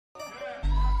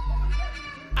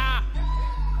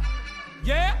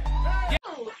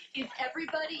So, is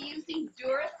everybody using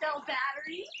Duracell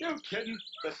batteries? You kidding?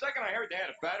 The second I heard they had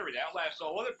a battery that outlasts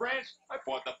all other brands, I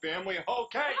bought the family a whole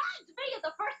case. Reminds me of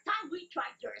the first time we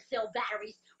tried Duracell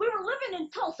batteries. We were living in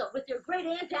Tulsa with your great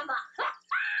aunt Emma.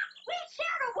 We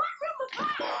shared a one-room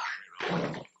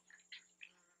apartment.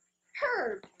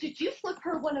 Herb, did you flip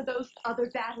her one of those other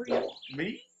batteries?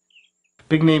 Me?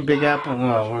 Big name, Big Apple.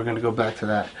 Well, we're going to go back to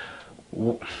that.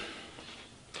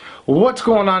 What's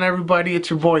going on, everybody?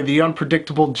 It's your boy, the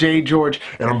unpredictable JGeorge,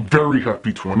 and I'm very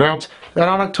happy to announce that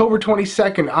on October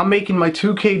 22nd, I'm making my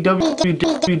 2KW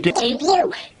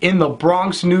debut in the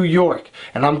Bronx, New York,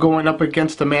 and I'm going up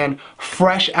against a man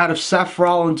fresh out of Seth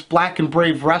Rollins' Black and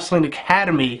Brave Wrestling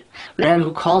Academy, a man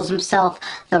who calls himself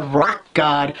the Rock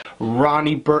God,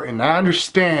 Ronnie Burton. I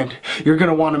understand you're going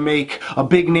to want to make a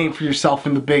big name for yourself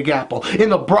in the Big Apple, in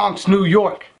the Bronx, New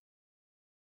York.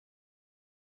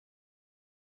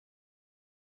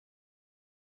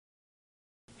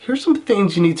 Here's some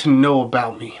things you need to know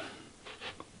about me.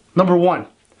 Number 1,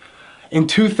 in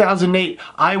 2008,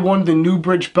 I won the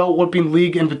Newbridge Belt Whipping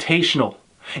League Invitational.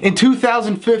 In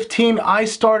 2015, I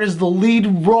starred as the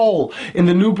lead role in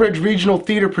the Newbridge Regional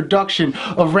Theater production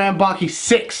of Rambaki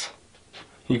 6.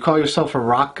 You call yourself a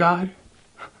rock god?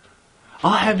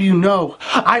 I'll have you know,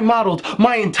 I modeled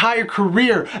my entire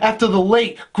career after the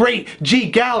late, great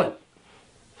G. Gallen.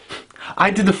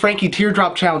 I did the Frankie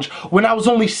Teardrop Challenge when I was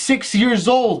only 6 years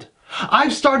old.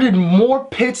 I've started more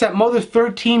pits at Mother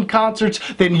 13 concerts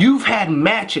than you've had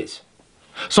matches.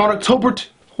 So on October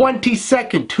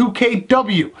 22nd,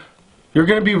 2KW, you're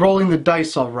going to be rolling the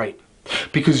dice all right.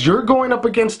 Because you're going up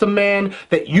against a man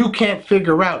that you can't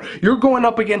figure out. You're going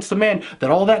up against a man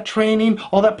that all that training,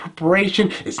 all that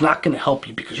preparation is not going to help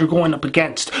you. Because you're going up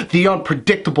against the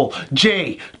unpredictable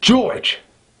JGeorge.